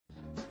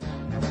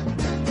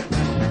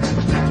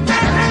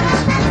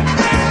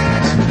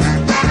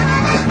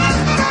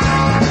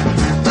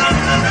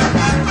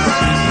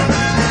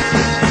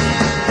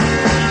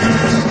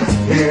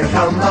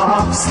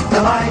Blackhawks,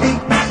 the mighty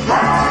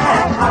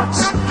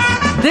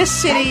Blackhawks. This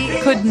city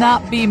could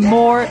not be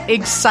more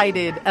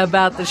excited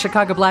about the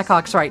Chicago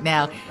Blackhawks right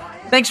now.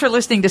 Thanks for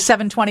listening to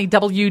 720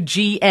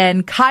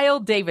 WGN. Kyle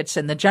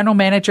Davidson, the general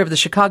manager of the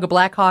Chicago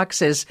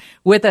Blackhawks, is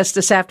with us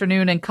this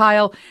afternoon. And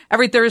Kyle,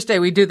 every Thursday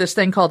we do this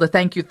thing called a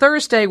Thank You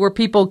Thursday where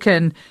people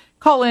can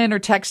call in or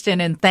text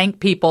in and thank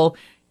people.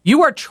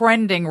 You are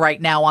trending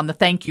right now on the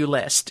thank you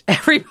list.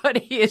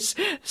 Everybody is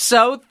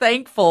so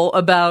thankful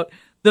about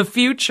the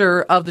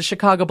future of the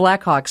Chicago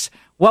Blackhawks.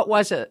 What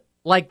was it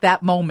like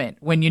that moment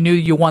when you knew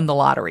you won the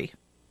lottery?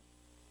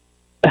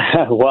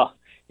 Well,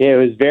 it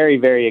was very,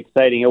 very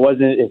exciting.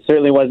 It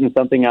certainly wasn't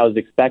something I was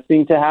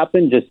expecting to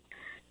happen, just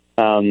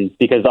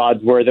because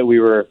odds were that we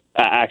were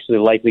actually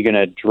likely going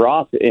to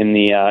drop in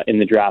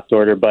the draft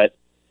order. But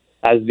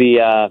as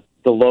the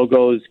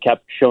logos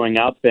kept showing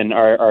up and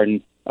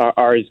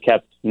ours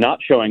kept not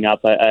showing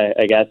up,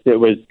 I guess it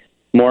was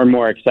more and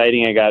more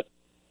exciting. I got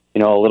a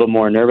little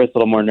more nervous,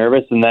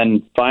 and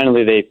then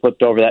finally they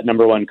flipped over that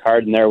number one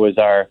card, and there was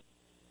our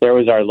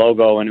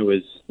logo, and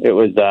it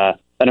was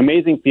an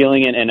amazing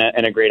feeling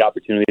and a great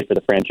opportunity for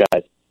the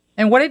franchise.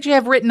 And what did you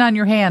have written on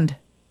your hand?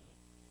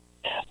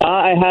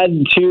 I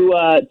had two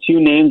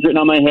names written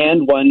on my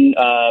hand. One,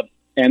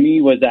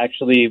 Emmy, was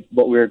actually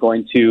what we were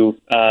going to.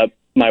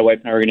 My wife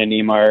and I were going to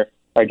name our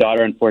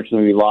daughter.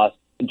 Unfortunately, we lost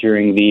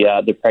during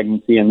the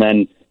pregnancy, and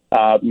then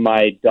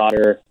my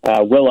daughter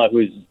Willa,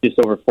 who's just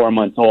over 4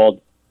 months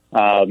old,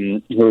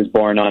 who was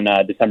born on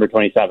December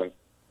 27th.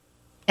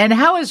 And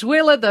how is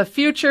Willa, the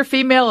future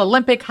female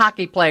Olympic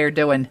hockey player,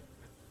 doing?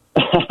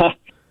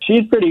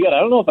 She's pretty good. I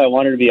don't know if I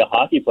want her to be a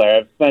hockey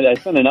player. I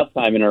spent enough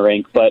time in a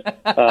rink, but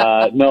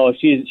no,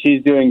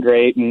 she's doing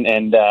great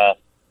and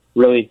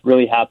really,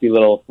 really happy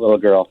little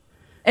girl.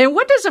 And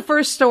what does the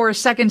first or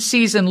second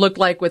season look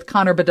like with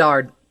Connor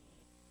Bedard?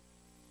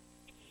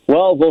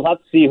 Well, we'll have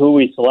to see who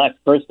we select.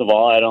 First of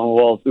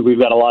all, we've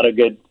got a lot of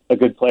good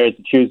players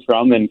to choose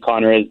from, and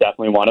Connor is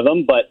definitely one of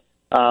them. But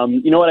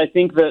you know what? I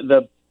think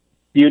the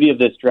beauty of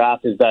this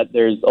draft is that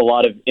there's a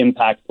lot of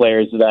impact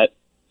players that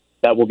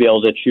we'll be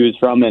able to choose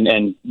from,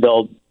 and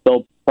they'll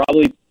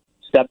probably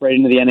step right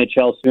into the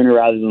NHL sooner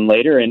rather than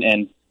later,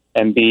 and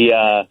be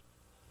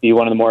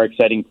one of the more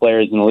exciting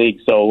players in the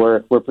league. So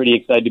we're pretty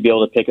excited to be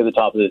able to pick at the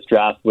top of this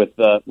draft with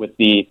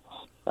the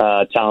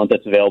talent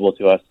that's available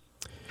to us.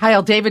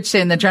 Kyle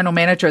Davidson, the general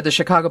manager of the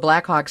Chicago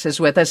Blackhawks,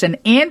 is with us, and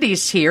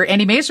Andy's here.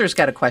 Andy Mazur's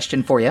got a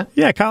question for you.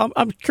 Yeah, Kyle,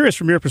 I'm curious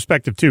from your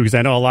perspective, too, because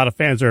I know a lot of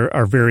fans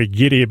are very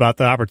giddy about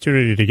the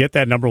opportunity to get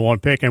that number one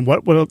pick. And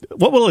what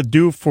will it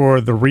do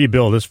for the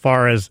rebuild as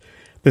far as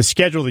the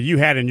schedule that you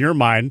had in your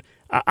mind?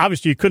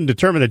 Obviously, you couldn't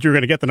determine that you were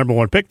going to get the number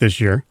one pick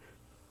this year.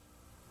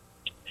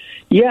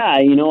 Yeah,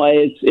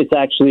 it's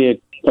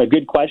actually a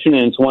good question,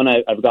 and it's one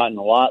I've gotten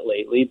a lot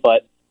lately,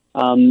 but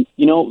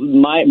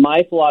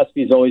my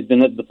philosophy has always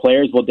been that the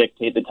players will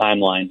dictate the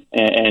timeline,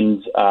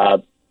 and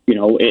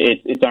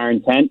it's our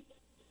intent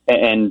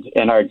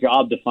and our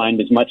job to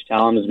find as much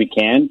talent as we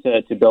can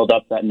to build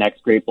up that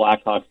next great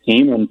Blackhawks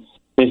team. And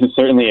this is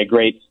certainly a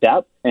great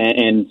step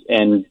and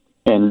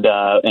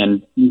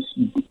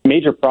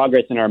major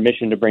progress in our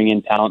mission to bring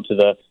in talent to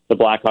the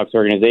Blackhawks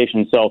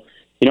organization. So,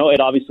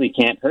 it obviously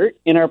can't hurt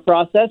in our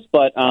process,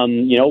 but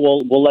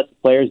we'll let the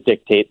players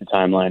dictate the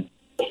timeline.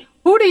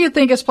 Who do you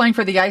think is playing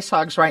for the Ice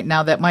Hogs right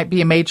now that might be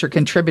a major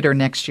contributor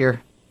next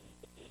year?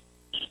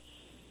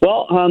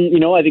 Well,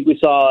 I think we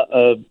saw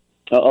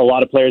a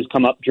lot of players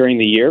come up during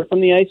the year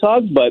from the Ice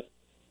Hogs, but,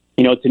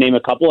 to name a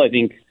couple, I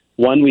think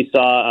one we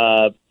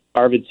saw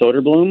Arvid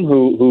Soderblom,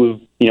 who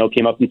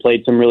came up and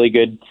played some really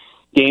good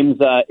games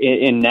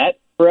in net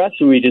for us,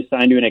 who we just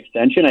signed to an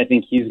extension. I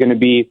think he's going to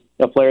be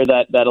a player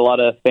that a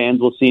lot of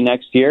fans will see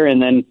next year. And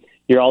then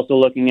you're also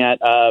looking at,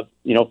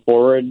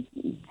 forward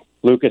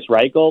Lucas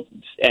Reichel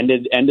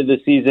ended the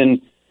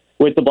season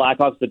with the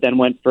Blackhawks, but then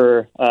went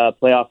for a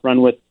playoff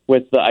run with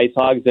the Ice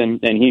Hogs, and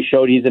he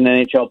showed he's an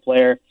NHL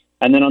player.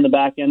 And then on the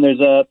back end, there's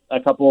a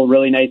couple of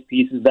really nice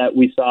pieces that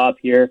we saw up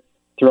here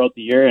throughout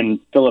the year, and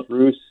Philip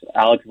Roos,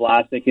 Alex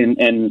Vlasic,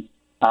 and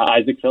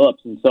Isaac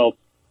Phillips. And so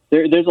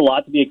there's a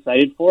lot to be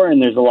excited for,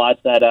 and there's a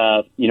lot that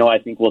I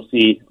think we'll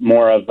see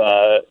more of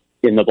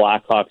in the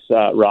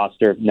Blackhawks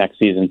roster next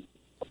season.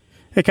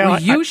 Hey, Kyle, were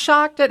you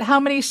shocked at how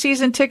many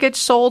season tickets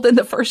sold in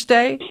the first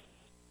day?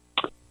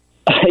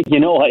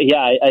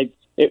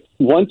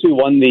 Once we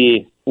won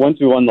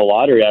the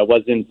lottery, I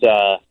wasn't.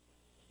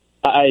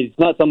 It's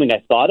not something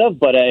I thought of,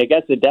 but I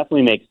guess it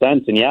definitely makes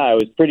sense. And I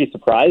was pretty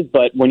surprised.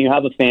 But when you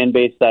have a fan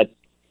base that's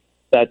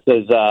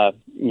as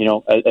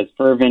as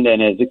fervent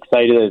and as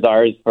excited as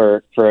ours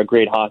for a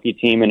great hockey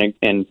team, and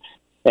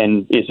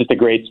it's just a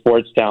great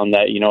sports town,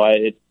 that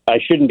I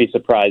shouldn't be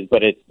surprised.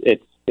 But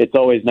it's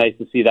always nice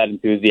to see that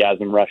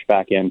enthusiasm rush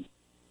back in.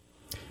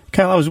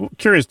 Kyle, I was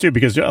curious, too,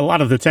 because a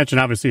lot of the attention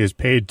obviously is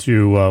paid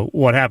to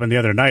what happened the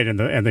other night and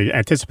the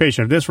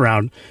anticipation of this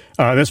round,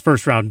 this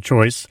first-round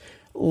choice.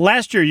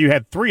 Last year, you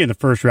had 3 in the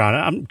first round.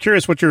 I'm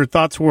curious what your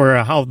thoughts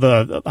were, how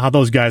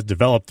those guys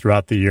developed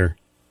throughout the year.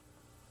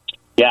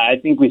 Yeah, I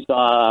think we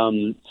saw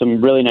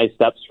some really nice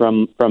steps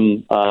from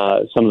some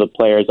of the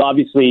players.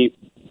 Obviously,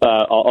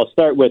 I'll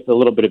start with a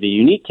little bit of a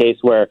unique case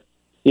where,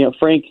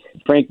 Frank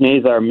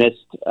Nazar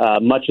missed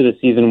much of the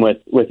season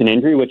with an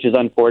injury, which is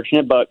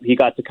unfortunate, but he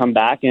got to come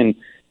back and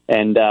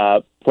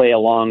play a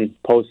long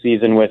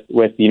postseason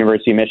with the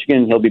University of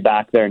Michigan. He'll be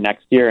back there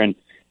next year, and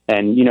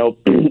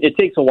it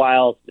takes a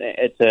while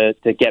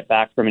to get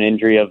back from an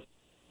injury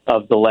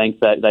of the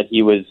length that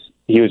he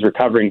was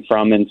recovering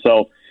from, and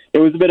so it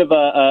was a bit of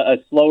a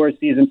slower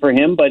season for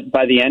him. But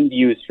by the end,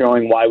 he was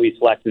showing why we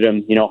selected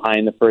him, high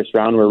in the first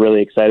round. We're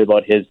really excited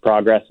about his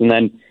progress, and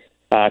then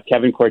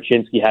Kevin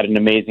Korchinski had an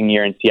amazing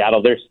year in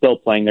Seattle. They're still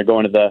playing. They're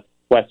going to the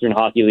Western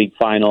Hockey League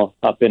final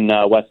up in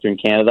Western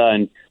Canada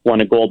and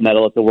won a gold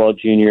medal at the World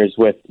Juniors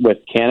with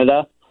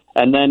Canada.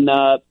 And then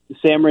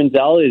Sam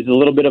Rinzel is a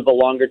little bit of a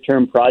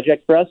longer-term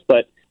project for us,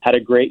 but had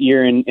a great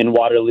year in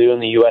Waterloo in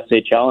the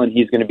USHL, and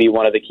he's going to be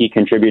one of the key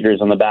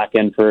contributors on the back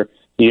end for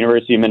the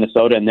University of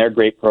Minnesota and their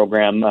great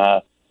program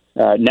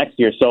next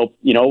year. So,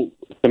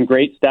 some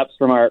great steps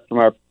from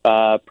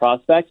our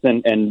prospects,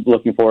 and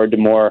looking forward to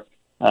more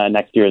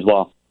next year as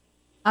well.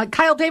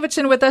 Kyle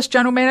Davidson with us,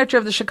 general manager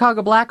of the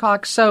Chicago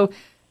Blackhawks. So,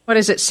 what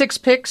is it, 6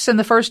 picks in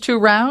the first 2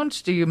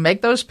 rounds? Do you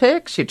make those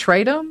picks? You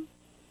trade them?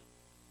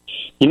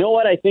 You know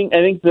what? I think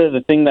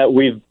the thing that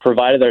we've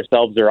provided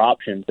ourselves are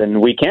options,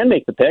 and we can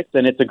make the picks,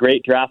 and it's a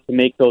great draft to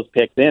make those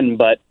picks in.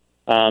 But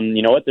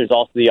you know what? There's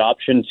also the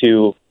option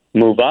to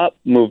move up,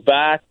 move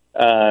back.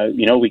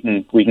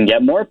 We can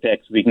get more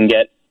picks. We can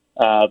get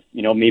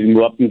maybe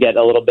move up and get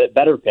a little bit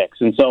better picks.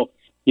 And so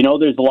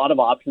there's a lot of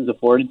options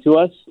afforded to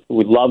us.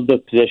 We love the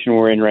position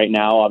we're in right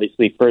now.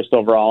 Obviously, first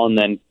overall, and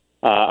then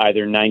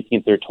either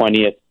 19th or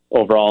 20th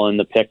overall in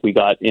the pick we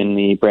got in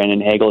the Brandon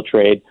Hagel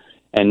trade.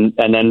 And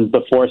then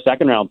the 4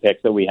 second-round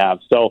picks that we have.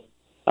 So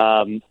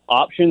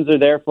options are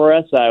there for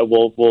us.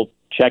 We'll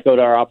check out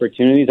our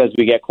opportunities as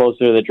we get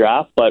closer to the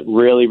draft, but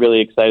really,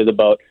 really excited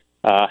about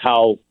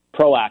how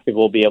proactive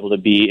we'll be able to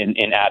be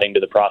in adding to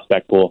the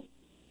prospect pool.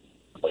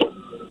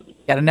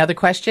 Got another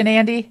question,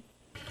 Andy?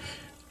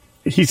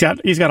 He's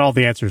got all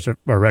the answers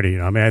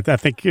already. I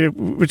think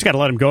we just got to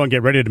let him go and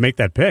get ready to make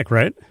that pick,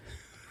 right?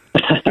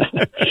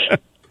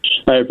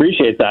 I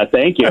appreciate that.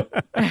 Thank you.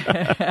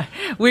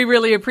 We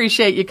really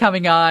appreciate you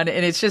coming on,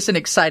 and it's just an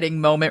exciting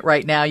moment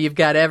right now. You've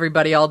got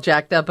everybody all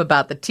jacked up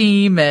about the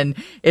team, and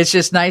it's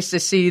just nice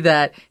to see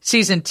that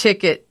season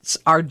tickets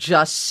are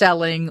just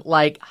selling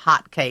like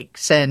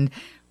hotcakes. And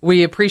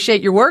we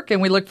appreciate your work,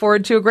 and we look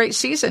forward to a great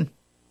season.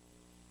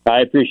 I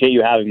appreciate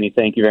you having me.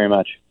 Thank you very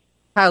much.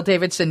 Kyle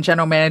Davidson,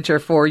 general manager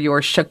for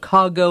your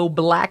Chicago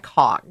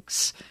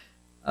Blackhawks.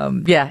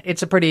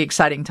 It's a pretty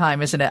exciting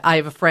time, isn't it? I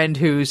have a friend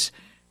whose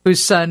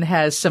son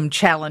has some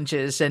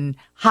challenges, and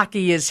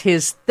hockey is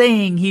his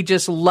thing. He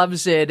just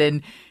loves it.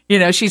 And,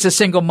 she's a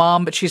single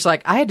mom, but she's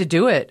like, I had to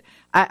do it.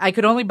 I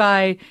could only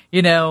buy,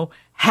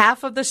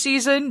 half of the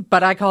season,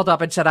 but I called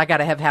up and said, I got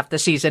to have half the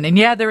season. And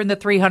yeah, they're in the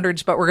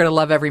 300s, but we're going to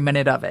love every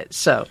minute of it.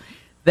 So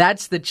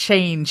that's the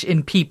change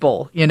in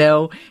people.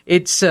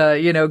 It's,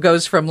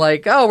 goes from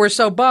like, oh, we're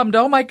so bummed.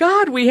 Oh my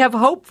God, we have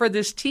hope for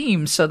this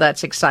team. So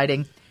that's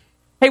exciting.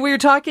 Hey, we were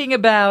talking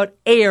about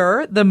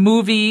Air, the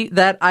movie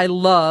that I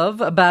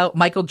love about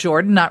Michael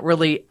Jordan, not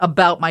really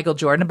about Michael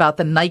Jordan, about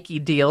the Nike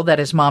deal that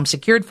his mom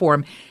secured for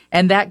him.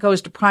 And that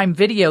goes to Prime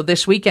Video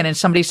this weekend. And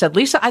somebody said,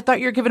 Lisa, I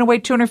thought you were giving away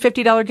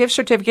 $250 gift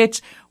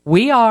certificates.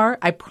 We are.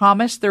 I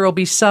promise there will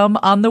be some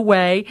on the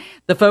way.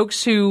 The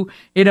folks who,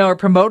 are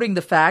promoting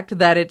the fact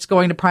that it's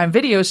going to Prime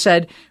Video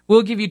said,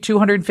 we'll give you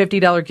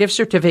 $250 gift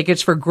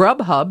certificates for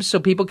Grubhub so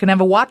people can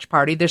have a watch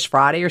party this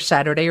Friday or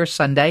Saturday or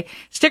Sunday.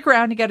 Stick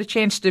around. You got a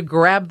chance to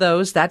grab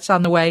those. That's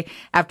on the way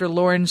after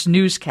Lauren's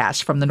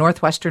newscast from the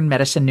Northwestern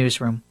Medicine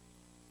Newsroom.